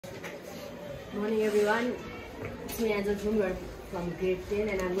Morning everyone, it's me Angel from grade 10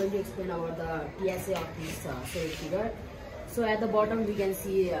 and I'm going to explain about the TSA of this solid figure. So at the bottom we can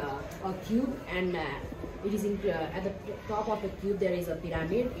see a cube and it is at the top of the cube there is a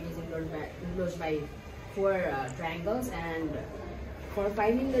pyramid. It is enclosed by four triangles, and for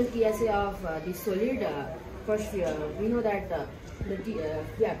finding the TSA of this solid, first we know that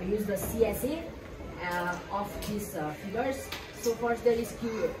we have to use the CSA of these figures. So first there is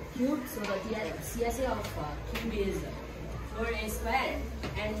cube, so the CSA of cube is 4a square,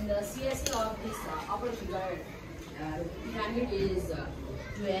 and the CSA of this upper figure pyramid is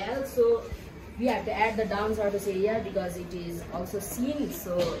 12. So we have to add the down surface area because it is also seen.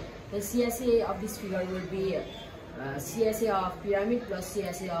 So the CSA of this figure would be CSA of pyramid plus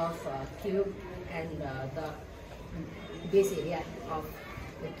CSA of cube, and the base area of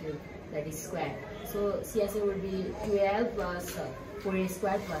the cube, that is square. So CSA would be 12 plus 4a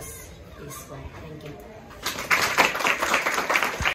square plus a square. Thank you.